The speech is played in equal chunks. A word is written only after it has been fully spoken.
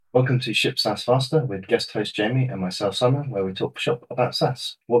Welcome to Ship SaaS Faster with guest host Jamie and myself, Simon, where we talk shop about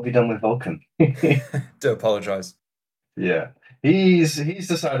SaaS. What have you done with Vulcan? Do apologise. Yeah, he's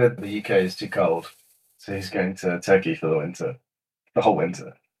decided the UK is too cold, so he's going to Turkey for the winter, the whole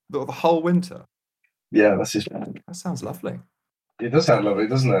winter. The whole winter. Yeah, that's his plan. That sounds lovely. It does sound lovely,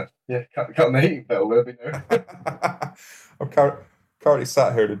 doesn't it? Yeah, cut the heat bill, will I'm currently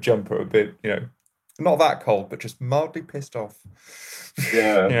sat here in a jumper, a bit, not that cold, but just mildly pissed off.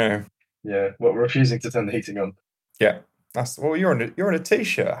 Yeah, Yeah, yeah. Well, we're refusing to turn the heating on. yeah. That's well. You're in a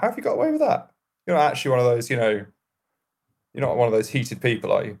t-shirt. How have you got away with that? You're not actually one of those. You're not one of those heated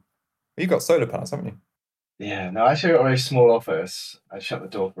people, are you? You got solar panels, haven't you? Yeah, no, I actually got a very small office. I shut the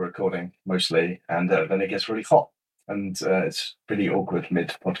door for recording mostly, and then it gets really hot, and it's pretty awkward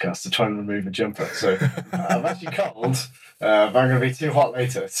mid-podcast to try and remove a jumper. So I'm actually cold, but I'm going to be too hot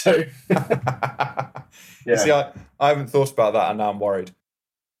later. So You see, yeah, I haven't thought about that, and now I'm worried.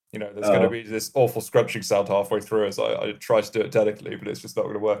 There's going to oh be this awful scrunching sound halfway through as I try to do it delicately, but it's just not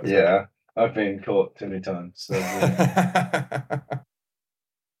going to work, is it? yeah, I've been caught too many times. So yeah,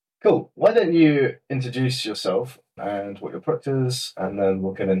 cool. Why don't you introduce yourself and what your product is, and then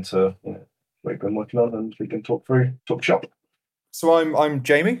we'll get into what you've been working on, and we can talk shop. So I'm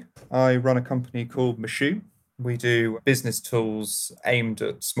Jamie. I run a company called Mashu. We do business tools aimed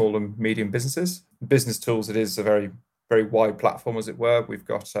at small and medium businesses. Business tools, it is a very wide platform, as it were. We've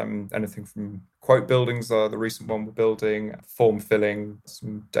got anything from quote buildings, the recent one we're building, form filling,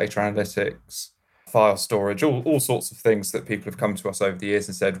 some data analytics, file storage, all sorts of things that people have come to us over the years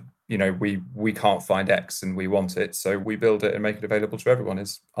and said, we can't find X and we want it. So we build it and make it available to everyone,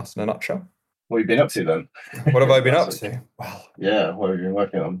 is us in a nutshell. What have you been up to then? What have I been Last up week. to? Well, Yeah, what have you been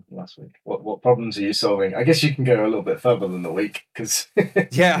working on last week? What problems are you solving? I guess you can go a little bit further than the week because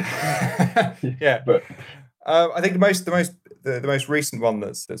yeah, yeah. but I think the most recent one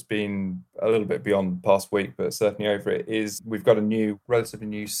that's been a little bit beyond the past week, but certainly over it, is we've got a relatively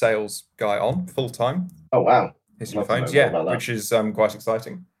new sales guy on full time. oh wow, Hitting the love to know phones, more yeah, about that. which is quite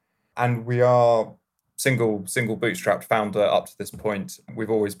exciting. And we are single bootstrapped founder up to this point.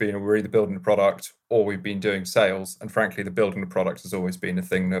 We're either building a product or we've been doing sales, and frankly, the building the product has always been a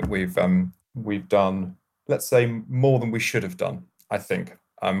thing that we've done, let's say, more than we should have done, I think,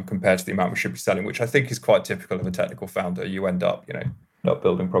 compared to the amount we should be selling, which I think is quite typical of a technical founder. You end up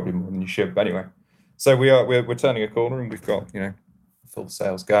building probably more than you should. But anyway, so we're turning a corner, and we've got full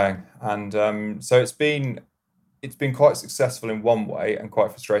sales going, and so it's been quite successful in one way and quite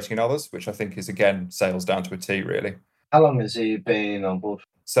frustrating in others, which I think is, again, sales down to a T, really. How long has he been on board?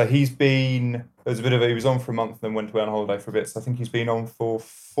 So he was on for a month and then went away on holiday for a bit. So I think he's been on for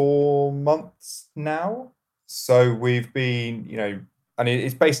 4 months now. So we've been, and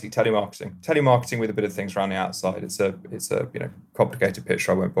it's basically telemarketing with a bit of things around the outside. It's a complicated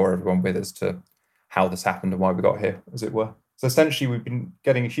picture I won't bore everyone with as to how this happened and why we got here, as it were. So essentially, we've been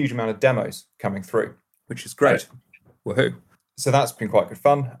getting a huge amount of demos coming through, which is Right. great. Woohoo! So that's been quite good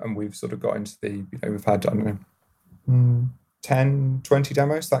fun, and we've sort of got into we've had, I don't know, 10, 20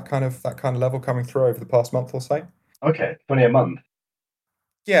 demos, that kind of level coming through over the past month or so. Okay, 20 a month.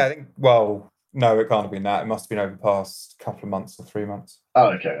 Yeah, I think. Well, no, it can't have been that. It must have been over the past couple of months or 3 months. Oh,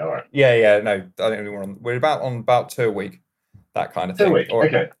 okay, all right. Yeah, yeah. No, I think we're about two a week, that kind of So a thing. week. Or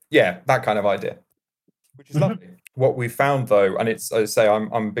Okay. yeah, that kind of idea, which is Mhm. lovely. What we found, though, and it's, as I say,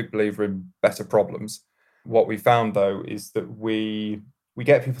 I'm a big believer in better problems. What we found, though, is that we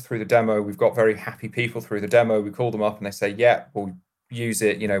get people through the demo. We've got very happy people through the demo. We call them up and they say, "Yeah, we'll use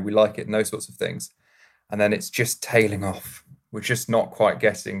it. We like it," and those sorts of things. And then it's just tailing off. We're just not quite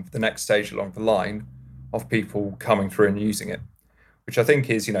getting the next stage along the line of people coming through and using it, which I think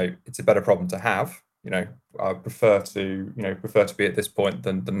is, it's a better problem to have. I prefer to be at this point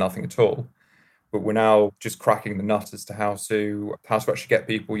than nothing at all. But we're now just cracking the nut as to how to actually get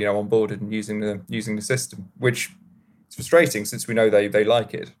people, onboarded and using the system, which is frustrating since we know they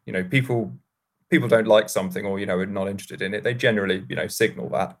like it. People don't like something, or are not interested in it. They generally signal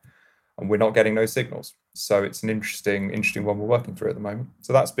that, and we're not getting those signals. So it's an interesting one we're working through at the moment.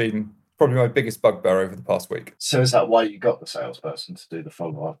 So that's been probably my biggest bugbear over the past week. So is that why you got the salesperson to do the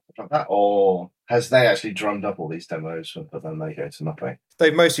follow-up like that, or has they actually drummed up all these demos, but then they go to nothing?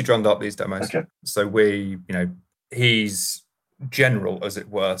 They've mostly drummed up these demos. Okay. So he's general, as it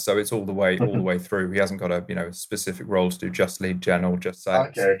were. So it's all the way through. He hasn't got a specific role to do just lead gen or just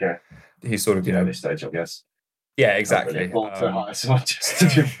sales. Okay. He's sort of Early stage, I guess. yeah, Not really exactly. afford to hire someone just to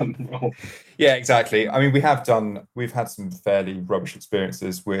do one role. Yeah, exactly. I mean, we've had some fairly rubbish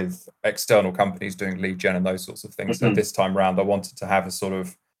experiences with external companies doing lead gen and those sorts of things. So this time round, I wanted to have a sort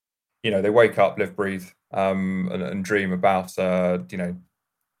of, they wake up, live, breathe, and dream about,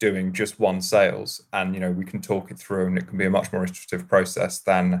 doing just one sales, and we can talk it through, and it can be a much more iterative process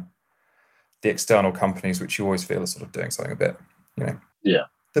than the external companies, which you always feel are sort of doing something a bit, Yeah.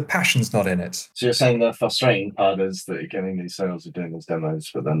 the passion's not in it. So you're saying the frustrating part is that you're getting these sales, you're doing these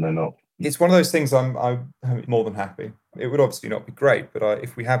demos, but then they're not. It's one of those things. I'm more than happy. It would obviously not be great, but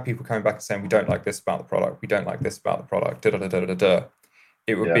if we had people coming back and saying we don't like this about the product, we don't like this about the product,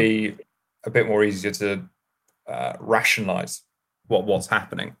 it would be a bit more easier to rationalize what's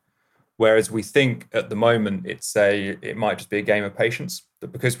happening. Whereas we think at the moment it might just be a game of patience,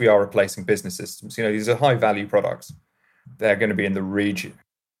 that because we are replacing business systems, these are high value products. They're going to be in the region.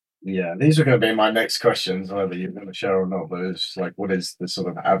 Yeah, these are going to be my next questions, whether you're going to share or not. But it's like, what is the sort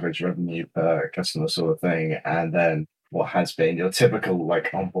of average revenue per customer sort of thing, and then what has been your typical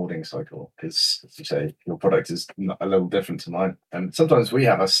like onboarding cycle? Because as you say, your product is a little different to mine, and sometimes we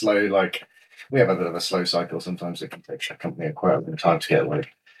have a bit of a slow cycle. Sometimes it can take a company quite a long time to get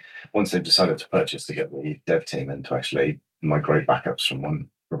once they've decided to purchase, to get the dev team in to actually migrate backups from one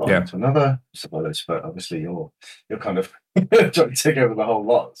provider to another, stuff like this. But obviously you're kind of trying to take over the whole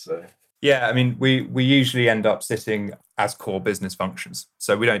lot. So yeah, I mean, we usually end up sitting as core business functions,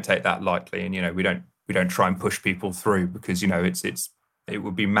 so we don't take that lightly, and we don't try and push people through, because it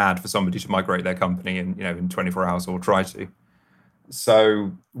would be mad for somebody to migrate their company in 24 hours, or try to.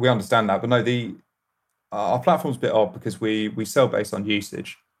 So we understand that, but no, our platform's a bit odd because we sell based on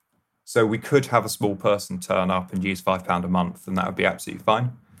usage. So we could have a small person turn up and use £5 a month, and that would be absolutely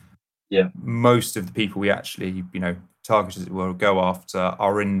fine. Yeah. Most of the people we actually, target, as it were, go after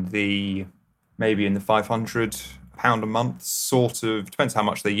are maybe in the £500 a month sort of, depends how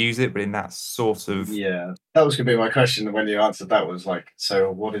much they use it, but in that sort of. Yeah, that was going to be my question when you answered that, was like,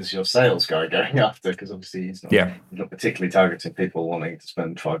 so what is your sales guy going after? Because obviously he's not particularly targeting people wanting to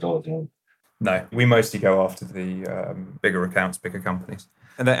spend $5 a month. No, we mostly go after the bigger accounts, bigger companies.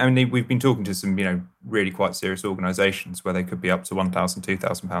 And we've been talking to some, really quite serious organisations where they could be up to £1,000,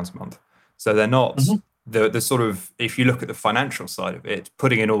 £2,000 a month. So they're not the sort of, if you look at the financial side of it,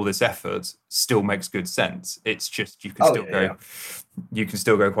 putting in all this effort still makes good sense. It's just you can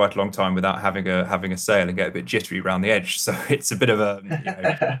still go quite a long time without having a sale and get a bit jittery around the edge. So it's a bit of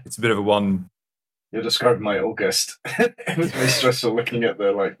a one. You're describing my August. It was very stressful looking at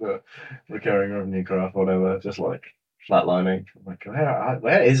the recurring revenue graph, whatever, just like flatlining. I'm like,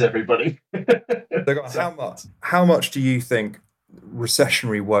 where is everybody? How much do you think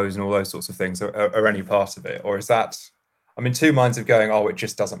recessionary woes and all those sorts of things are any part of it? Or is that, I'm in two minds of going, oh, it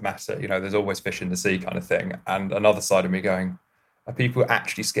just doesn't matter. There's always fish in the sea kind of thing. And another side of me going, are people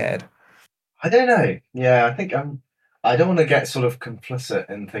actually scared? I don't know. Yeah, I think I don't want to get sort of complicit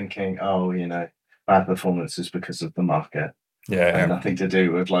in thinking, oh, bad performance is because of the market. And nothing to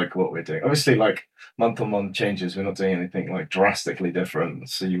do with what we're doing. Obviously, month-on-month changes, we're not doing anything drastically different.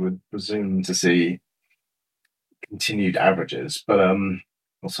 So you would presume to see continued averages. But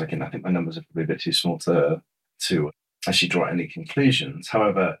also, again, I think my numbers are probably a bit too small to actually draw any conclusions.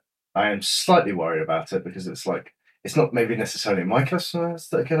 However, I am slightly worried about it because it's not maybe necessarily my customers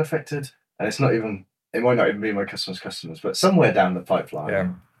that get affected, and it might not even be my customers, but somewhere down the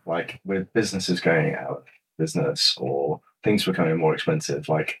pipeline, with businesses going out of business or things becoming more expensive,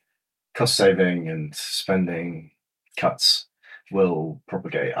 cost saving and spending cuts will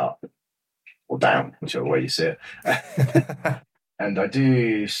propagate up or down, whichever way you see it. And I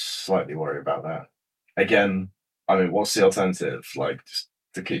do slightly worry about that. Again, I mean, what's the alternative? Just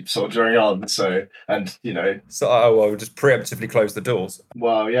to keep soldiering on. So, and So, we'll just preemptively close the doors.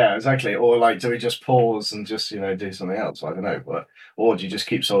 Well, yeah, exactly. Or do we just pause and just do something else? I don't know, or do you just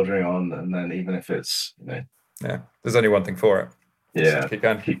keep soldering on, and then even if it's yeah, there's only one thing for it. Yeah,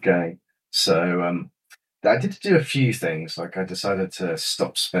 keep going. So, I did do a few things. I decided to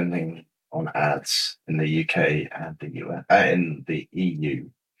stop spending on ads in the UK and the US, in the EU,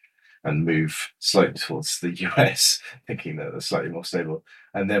 and move slightly towards the US, thinking that they're slightly more stable.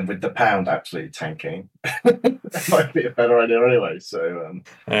 And then with the pound absolutely tanking, that might be a better idea anyway. So,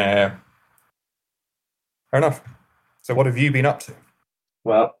 fair enough. So what have you been up to?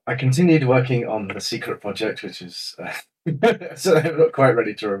 Well, I continued working on the secret project, which is so I'm not quite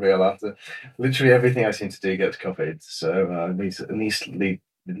ready to reveal after literally everything I seem to do gets copied. So I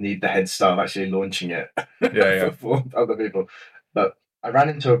need the head start of actually launching it for other people. But I ran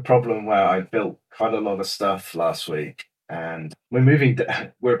into a problem where I built quite a lot of stuff last week, and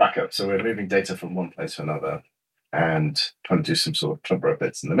we're back up, so we're moving data from one place to another, and trying to do some sort of clumber of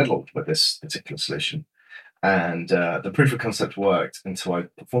bits in the middle with this particular solution. And the proof of concept worked until I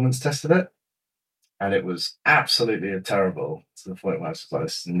performance tested it, and it was absolutely terrible, to the point where I was just like,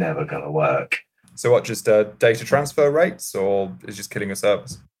 this is never going to work. So what, just data transfer rates, or is just killing a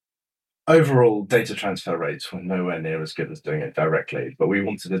service? overall data transfer rates were nowhere near as good as doing it directly, but we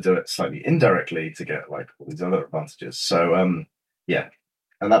wanted to do it slightly indirectly to get like all these other advantages. So yeah.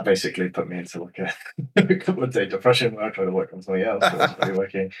 And that basically put me into like a couple of data depression where I tried to work on something else that wasn't really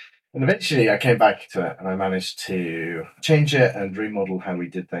working. And eventually I came back to it and I managed to change it and remodel how we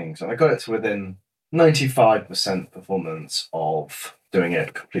did things. And I got it to within 95% performance of doing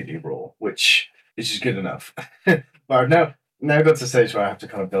it completely raw, which is just good enough. But I've now got to the stage where I have to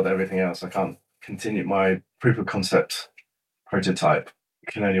kind of build everything else. I can't continue my proof of concept prototype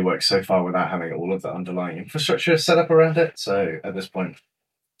can only work so far without having all of the underlying infrastructure set up around it. So at this point,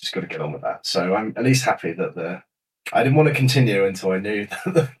 just got to get on with that. So I'm at least happy that I didn't want to continue until I knew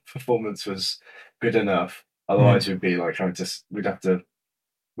that the performance was good enough. Otherwise, we'd be like trying to, we're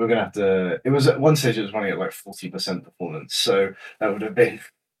gonna have to. It was at one stage it was running at like 40% performance, so that would have been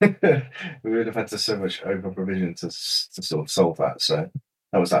we would have had to so much over provision to sort of solve that. So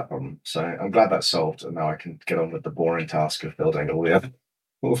that was that problem. So I'm glad that's solved, and now I can get on with the boring task of building all the other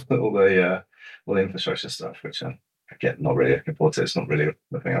all the infrastructure stuff, which I get not really looking forward to. It's not really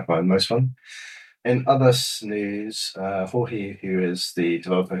the thing I find most fun. In other news, Jorge, who is the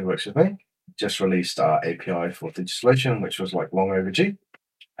developer who works with me, just released our API for DigitalOcean, which was like long overdue.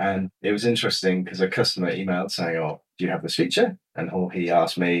 And it was interesting because a customer emailed saying, "Oh, do you have this feature?" And he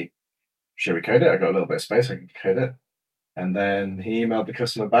asked me, "Should we code it?" I got a little bit of space, I can code it. And then he emailed the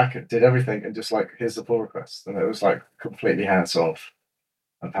customer back, did everything, and just like, "Here's the pull request." And it was like completely hands off.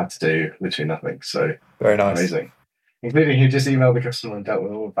 I've had to do literally nothing. So Very nice. Amazing. Including he just emailed the customer and dealt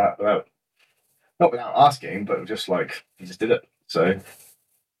with all of that not without asking, but just like he just did it. So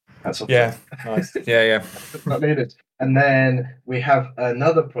that's nice. Yeah. Not needed. And then we have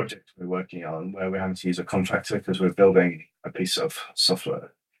another project we're working on where we're having to use a contractor because we're building a piece of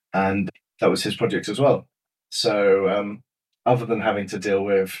software. And that was his project as well. So other than having to deal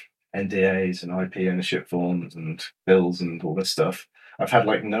with NDAs and IP ownership forms and bills and all this stuff, I've had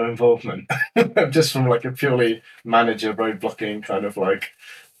like no involvement just from like a purely manager roadblocking kind of like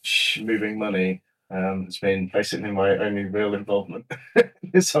moving money. It's been basically my only real involvement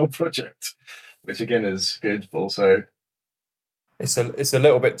in this whole project, which again is good, but also it's a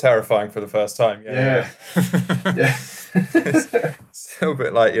little bit terrifying for the first time. Yeah. It's a little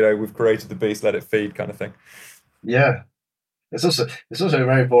bit like, we've created the beast, let it feed kind of thing. Yeah. It's also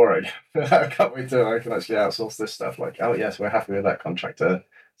very boring. I can't wait till I can actually outsource this stuff. Like, oh yes, we're happy with that contractor.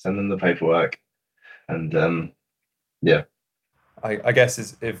 Send them the paperwork, and yeah. I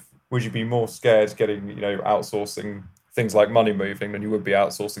guess would you be more scared getting outsourcing things like money moving than you would be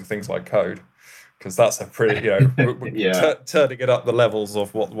outsourcing things like code? Because that's a pretty turning it up the levels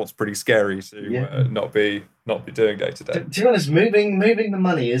of what's pretty scary to not be doing day to day. To be honest, moving the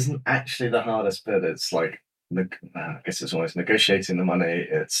money isn't actually the hardest bit. It's like I guess it's almost negotiating the money.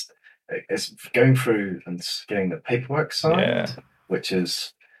 It's going through and getting the paperwork signed, which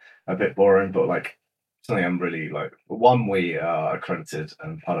is a bit boring, but like something I'm really like. One, we are accredited,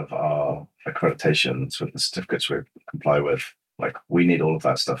 and part of our accreditations with the certificates we comply with, like we need all of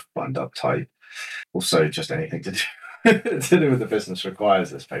that stuff lined up tight. Also, just anything to do with the business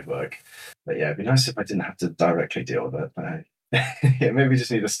requires this paperwork. But yeah, it'd be nice if I didn't have to directly deal with it. But yeah, maybe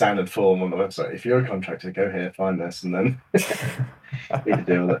just need a standard form on the website. If you're a contractor, go here, find this, and then need to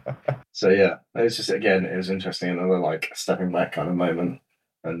deal with it. So yeah, it was interesting. Another like stepping back kind of moment.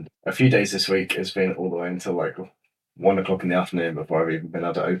 And a few days this week, it's been all the way until like 1 o'clock in the afternoon before I've even been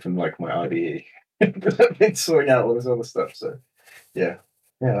able to open like my IDE. But I've been sorting out all this other stuff. So yeah,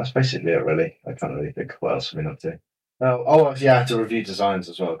 that's basically it. Really, I can't really think what else we've been up to. I had to review designs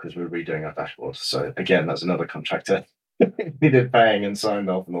as well because we're redoing our dashboard. So again, that's another contractor needed paying and signed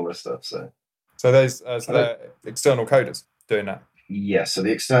off and all this stuff. So they're external coders doing that. Yeah, so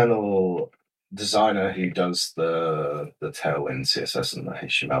the external designer who does the tailwind CSS and the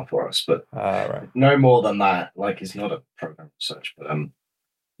HTML for us, but no more than that. Like he's not a program research, but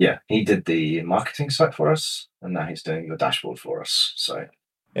he did the marketing site for us, and now he's doing the dashboard for us. So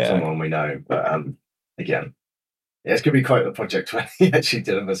someone we know, but again, it's going to be quite the project when he actually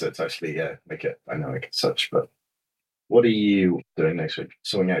delivers it to actually make it dynamic and such. But what are you doing next week?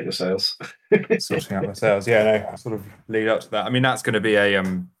 Sorting out your sales? Sorting out my sales, I sort of lead up to that. I mean, that's going to be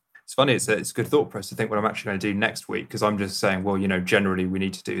it's funny, it's a good thought process to think what I'm actually going to do next week, because I'm just saying, well, generally we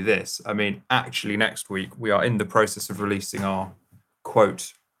need to do this. I mean, actually next week we are in the process of releasing our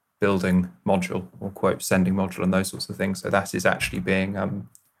quote building module or quote sending module and those sorts of things. So that is actually being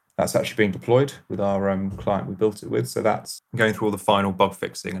deployed with our client we built it with. So that's going through all the final bug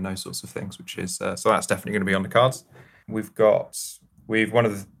fixing and those sorts of things, which is so that's definitely going to be on the cards. We've one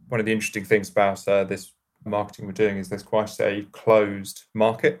of the interesting things about this marketing we're doing is there's quite a closed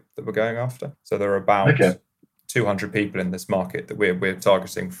market that we're going after. So there are about Okay. 200 people in this market that we're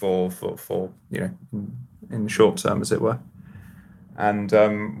targeting for in the short term, as it were.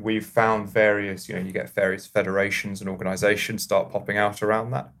 And we've found various, you get various federations and organizations start popping out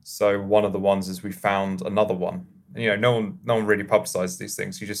around that. So one of the ones is we found another one. And, no one really publicizes these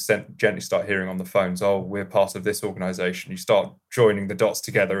things. You just gently start hearing on the phones, oh, we're part of this organization. You start joining the dots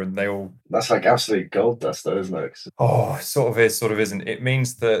together and they all... That's like absolute gold dust, though, isn't it? Oh, sort of is, sort of isn't. It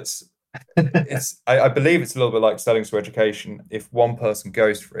means that I believe it's a little bit like selling to education. If one person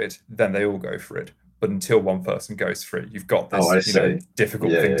goes for it, then they all go for it. But until one person goes for it, you've got this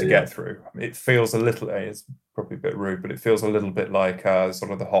difficult thing to get through. It feels a little, it's probably a bit rude, but it feels a little bit like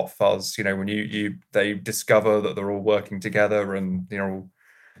sort of the hot fuzz. When they discover that they're all working together and all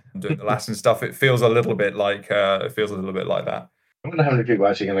doing the Latin stuff. It feels a little bit like that. I wonder how many people are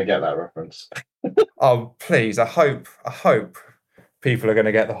actually going to get that reference. Oh, please! I hope people are going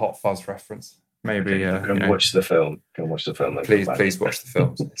to get the hot fuzz reference. Maybe go and watch the film. Go and watch the film. Please watch the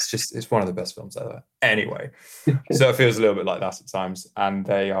films. It's one of the best films ever. Anyway, so it feels a little bit like that at times, and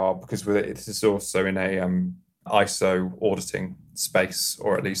they are, because with it, this is also in a ISO auditing space,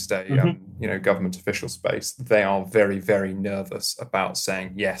 or at least a government official space. They are very, very nervous about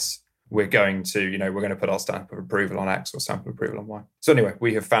saying yes. We're going to put our stamp of approval on X or stamp of approval on Y. So anyway,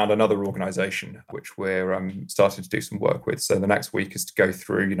 we have found another organisation which we're starting to do some work with. So the next week is to go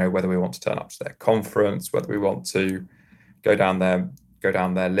through, whether we want to turn up to their conference, whether we want to go down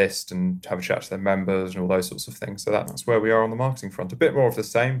their list and have a chat to their members and all those sorts of things. So that's where we are on the marketing front. A bit more of the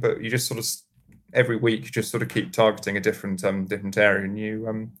same, but you just sort of every week you just sort of keep targeting a different area, and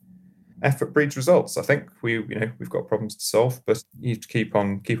you effort breeds results. I think we've got problems to solve, but you need to keep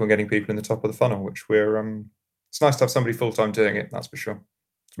on getting people in the top of the funnel, which we're it's nice to have somebody full-time doing it, that's for sure,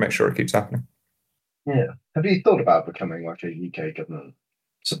 to make sure it keeps happening. Yeah. Have you thought about becoming like a UK government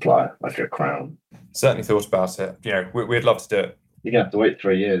supplier, like a Crown? Certainly thought about it. We'd love to do it. You're gonna have to wait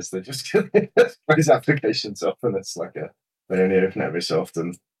 3 years. They just close applications up, and it's like they only open every so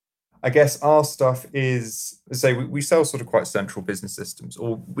often. I guess our stuff is, say, we sell sort of quite central business systems,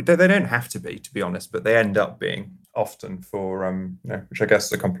 or they don't have to be honest, but they end up being often for, which I guess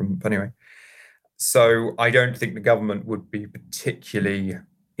is a compliment anyway. So I don't think the government would be particularly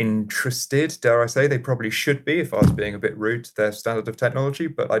interested, dare I say. They probably should be, if I was being a bit rude to their standard of technology,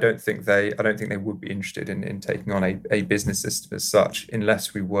 but I don't think they would be interested in taking on a business system as such,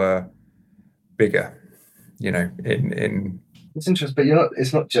 unless we were bigger, in It's interesting, but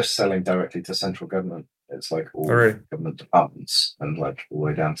it's not just selling directly to central government. It's like all government departments and like all the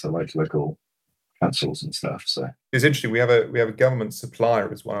way down to like local councils and stuff. So it's interesting. We have a government supplier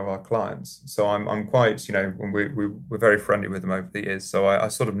as one of our clients. So I'm quite, we're very friendly with them over the years. So I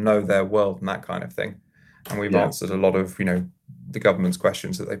sort of know their world and that kind of thing. And we've answered a lot of, the government's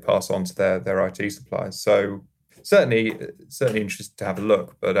questions that they pass on to their IT suppliers. So certainly interested to have a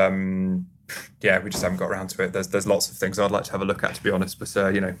look, but we just haven't got around to it. There's lots of things I'd like to have a look at, to be honest, but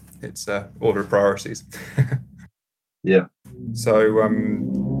it's order of priorities. Yeah. So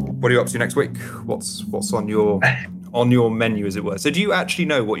what are you up to next week? What's on your menu, as it were? So do you actually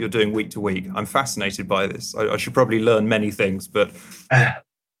know what you're doing week to week? I'm fascinated by this. I should probably learn many things, but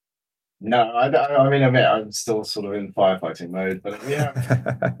no, I mean, I'm still sort of in firefighting mode, but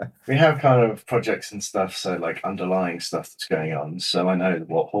we have kind of projects and stuff, so like underlying stuff that's going on. So I know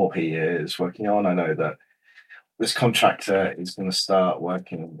what Jorge is working on. I know that this contractor is going to start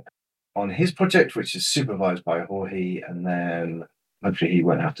working on his project, which is supervised by Jorge, and then hopefully he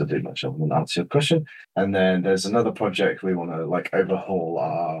won't have to do much other than answer your question. And then there's another project we want to like overhaul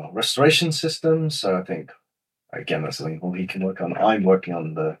our restoration system. So I think, again, that's something Jorge can work on. I'm working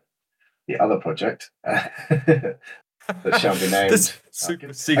on the other project that shall be named. This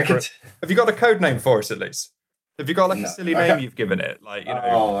super secret. Have you got a code name for it at least? Have you got like a silly name you've given it? Like,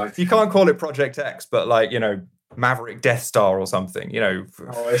 you can't call it Project X, but like, Maverick Death Star or something, Oh,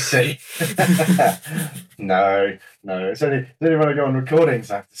 I see. No. It's only when I go on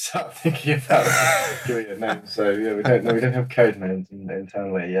recordings I have to start thinking about giving it a name. So we don't have code names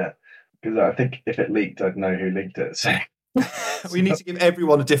internally yet. Because I think if it leaked, I'd know who leaked it. So we need to give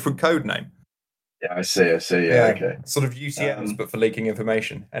everyone a different code name. Yeah, I see. Yeah, okay. Sort of UTMs, but for leaking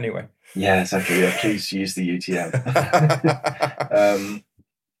information. Anyway. Yeah, exactly. Yeah, please use the UTM.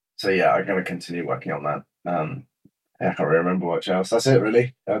 So yeah, I'm going to continue working on that. I can't really remember much else. That's it,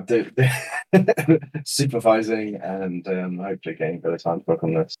 really. I'll do supervising and hopefully getting a bit of time to work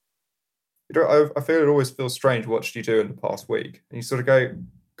on this. I feel it always feels strange watching you do in the past week, and you sort of go,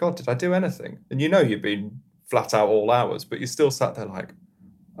 God, did I do anything? And you've been flat out all hours, but you're still sat there like,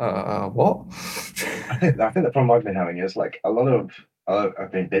 What? I think the problem I've been having is like a lot of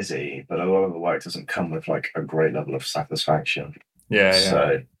I've been busy, but a lot of the work doesn't come with like a great level of satisfaction. Yeah.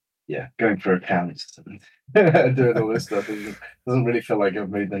 So yeah, going through accounts and doing all this stuff doesn't really feel like I've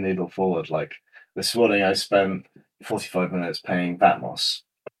moved the needle forward. Like this morning, I spent 45 minutes paying VATMOS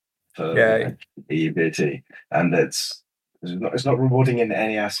for Yeah. EUBT, and it's not rewarding in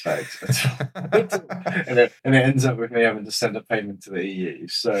any aspect at all. And it ends up with me having to send a payment to the EU.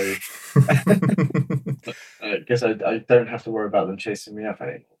 So I guess I don't have to worry about them chasing me up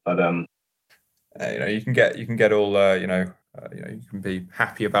anymore. But you can get all you can be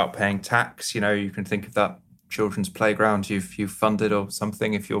happy about paying tax. You can think of that children's playground you've funded or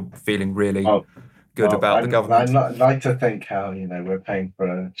something if you're feeling really oh good well, about the government. I'd like to think how we're paying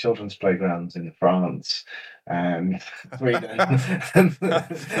for children's playgrounds in France and Sweden, not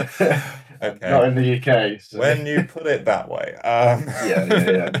Okay, in the UK. So when you put it that way.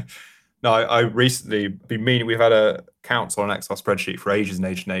 yeah. No, I recently been meaning we've had a counts on an Excel spreadsheet for ages and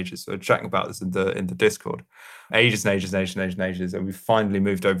ages and ages. So we're chatting about this in the Discord, ages and ages and ages and ages and ages, and we've finally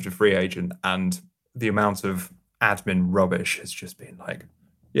moved over to free agent, and the amount of admin rubbish has just been like,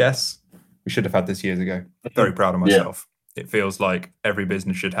 yes, we should have had this years ago. Very proud of Yeah. myself. It feels like every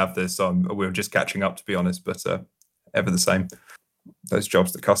business should have this. We're just catching up, to be honest, but ever the same. Those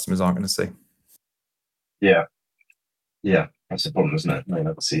jobs that customers aren't going to see. Yeah. Yeah. That's the problem, isn't it? No one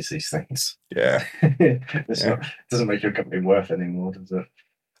ever sees these things. Yeah. It's Yeah. not, it doesn't make your company worth anymore, does it?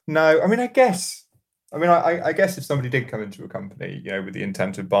 No, I mean, I guess. I guess if somebody did come into a company, with the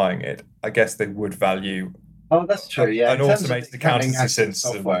intent of buying it, I guess they would value Oh, that's true. Yeah. an In terms of automated accountancy accounting system,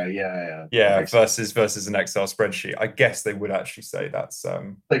 software, yeah. That yeah, makes sense. versus an Excel spreadsheet. I guess they would actually say that's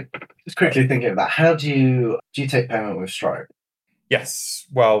So just quickly thinking of that, how do you take payment with Stripe? yes.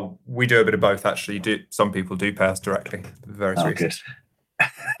 Well, we do a bit of both actually. Do some people do pay us directly for various Oh, good.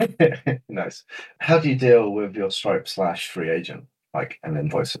 reasons. Nice. How do you deal with your Stripe / free agent, like, and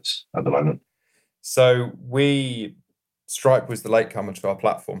invoices at the moment? So Stripe was the latecomer to our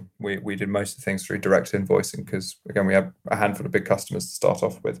platform. We did most of the things through direct invoicing because again we have a handful of big customers to start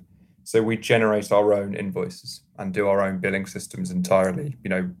off with. So we generate our own invoices and do our own billing systems entirely.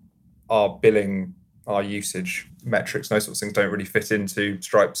 Our billing, our usage metrics, those sorts of things don't really fit into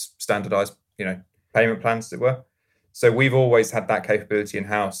Stripe's standardized, payment plans, as it were. So we've always had that capability in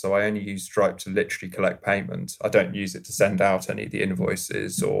house. So I only use Stripe to literally collect payment. I don't use it to send out any of the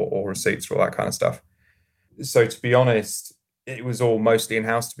invoices or receipts or all that kind of stuff. So to be honest, it was all mostly in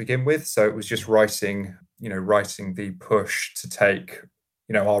house to begin with. So it was just writing the push to take,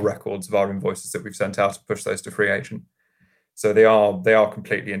 our records of our invoices that we've sent out to push those to free agent. So they are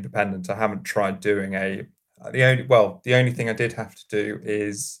completely independent. I haven't tried doing the only thing I did have to do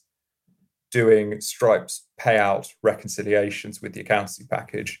is doing Stripe's payout reconciliations with the accountancy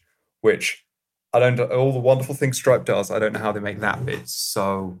package, which I don't know all the wonderful things Stripe does. I don't know how they make that bit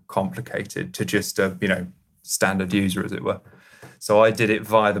so complicated to just a standard user, as it were. So I did it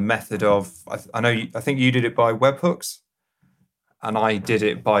via the method of I think you did it by webhooks, and I did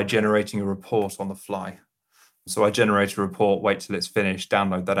it by generating a report on the fly. So I generate a report, wait till it's finished,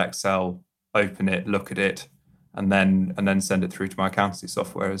 download that Excel, open it, look at it, and then send it through to my accountancy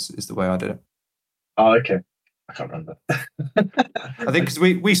software is the way I did it. Oh, okay. I can't remember. I think because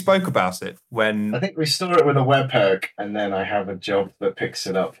we spoke about it when I think we store it with a webhook, and then I have a job that picks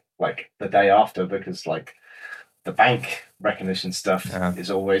it up like the day after because like the bank recognition stuff is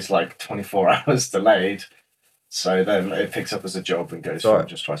always like 24 hours delayed. So then it picks up as a job and goes through and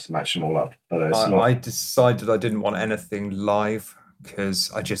just tries to match them all up. But it's not. I decided I didn't want anything live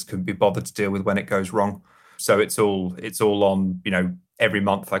because I just couldn't be bothered to deal with when it goes wrong. So it's all on, every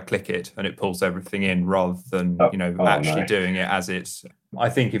month I click it and it pulls everything in rather than, actually doing it as it's. I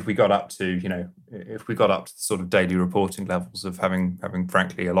think if we got up to the sort of daily reporting levels of having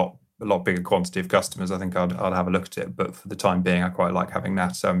frankly a lot bigger quantity of customers, I think I'd have a look at it. But for the time being, I quite like having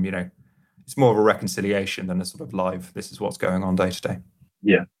that. It's more of a reconciliation than a sort of live, this is what's going on day to day.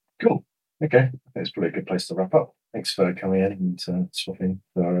 Yeah, cool. Okay, I think it's probably a good place to wrap up. Thanks for coming in and swapping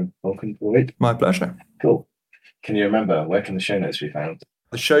for our welcome for the week. My pleasure. Cool. Can you remember, where can the show notes be found?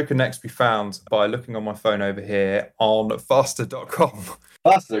 The show can next be found by looking on my phone over here on faster.com.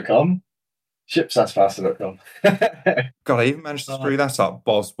 Faster.com? Shipsasfaster.com. God, I even managed to screw that up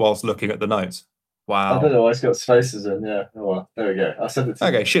whilst looking at the notes. Wow. I don't know why it's got spaces in. Yeah. Oh, well, there we go. I'll send it to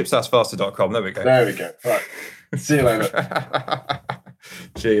you. Okay, shipsasfaster.com. There we go. There we go. Right. See you later.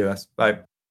 Cheers. Bye.